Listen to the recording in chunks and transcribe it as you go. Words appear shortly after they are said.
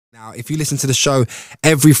Now, if you listen to the show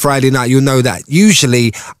every Friday night, you'll know that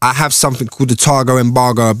usually I have something called the Targo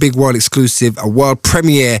Embargo, a big world exclusive, a world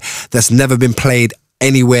premiere that's never been played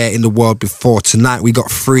anywhere in the world before. Tonight, we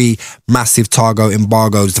got 3 massive Targo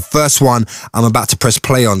Embargoes. The first one I'm about to press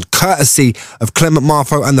play on, courtesy of Clement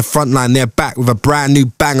Marfo and The Frontline. They're back with a brand new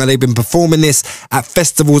banger. They've been performing this at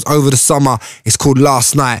festivals over the summer. It's called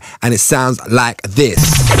Last Night, and it sounds like this.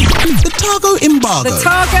 The Targo Embargo. The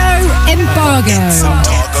Targo Embargo.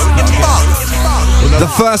 The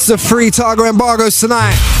first of 3 Targo Embargoes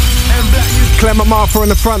tonight. Clement Marfo and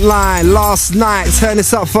The Frontline. Last Night. Turn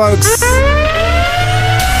this up, folks.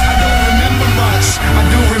 I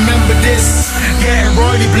do remember this, getting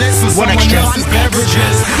royally blessed with someone else's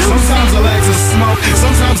beverages. Sometimes I like to smoke,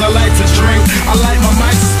 sometimes I like to drink. I like my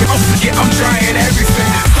mind to spit, I'm trying everything.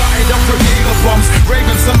 Started off with Jaeger bombs,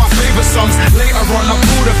 raving to my favorite songs. Later on I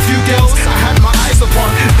pulled a few girls I had my eyes upon.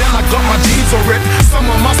 Then I got my jeans all ripped,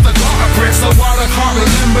 someone must have got a grip. So while I can't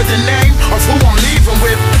remember the name of who I'm leaving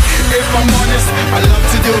with, if I'm honest, I love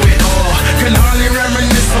to do it all. Can hardly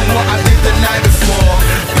reminisce on what I did the night before.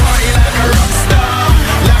 Party like a rock star,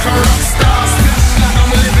 like a rock star. Splash like I'm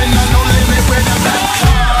living on no limit with a black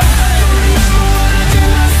card.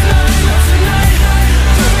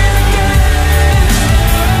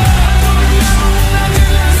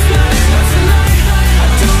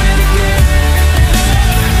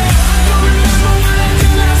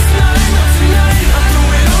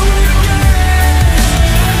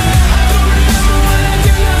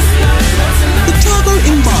 The Targo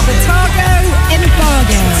Embargo. The Targo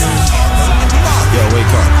Embargo. Yo,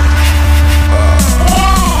 wake up.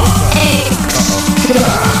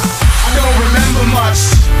 I don't remember much,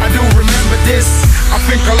 I do remember this. I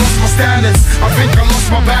think I lost my standards, I think I lost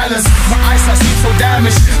my balance. My eyesight seems so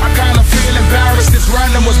damaged, I kinda feel embarrassed. This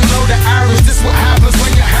random was below the average, this what happens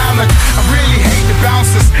when you're hammered. I really hate the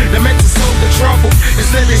bouncers, they're meant to solve the trouble.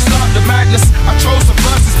 Instead they start the madness, I chose the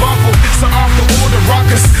versus bubble. So after all the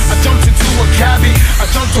ruckus, I jumped into a cabbie, I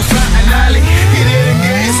jumped to flat and alley. He didn't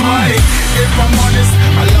get his money. If I'm honest,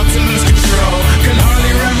 I love to lose control. Can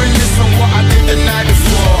hardly reminisce on what I did the night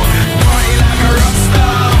before. Party like a rock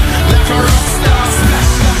star, like a rock star.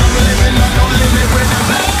 Splash like I'm living on no limit with a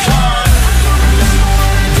black card.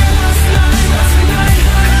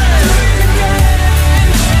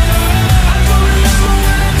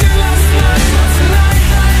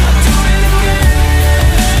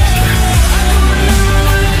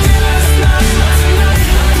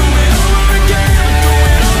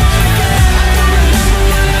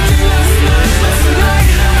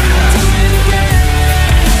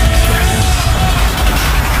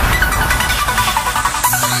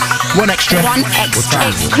 One extra.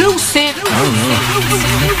 Exclusive.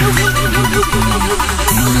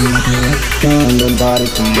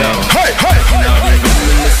 Hey, hey!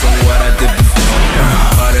 Listen what I did before.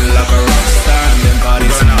 Body like a rock star and then body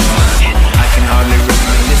some more. I can hardly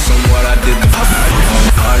reminisce on what I did before.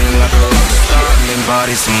 Body like a rock star and then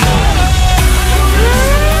body some more.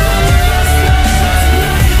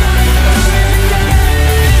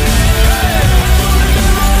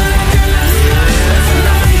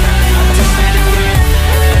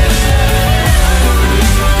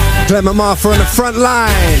 Clement Marfo on The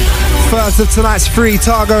Frontline. First of tonight's 3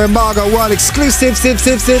 Targo Embargo world exclusive.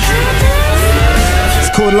 It's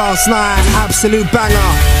called Last Night. Absolute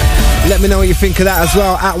banger. Let me know what you think of that as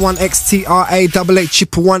well. At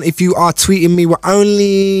 1XTRA8881 if you are tweeting me. We're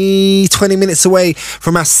only 20 minutes away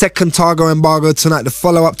from our second Targo Embargo tonight. The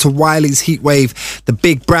follow-up to Wiley's Heatwave. The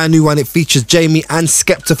big brand new one. It features Jamie and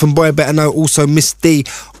Skepta from Boy Better Know. Also Miss D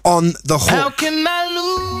on the hook. How can I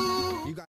lose?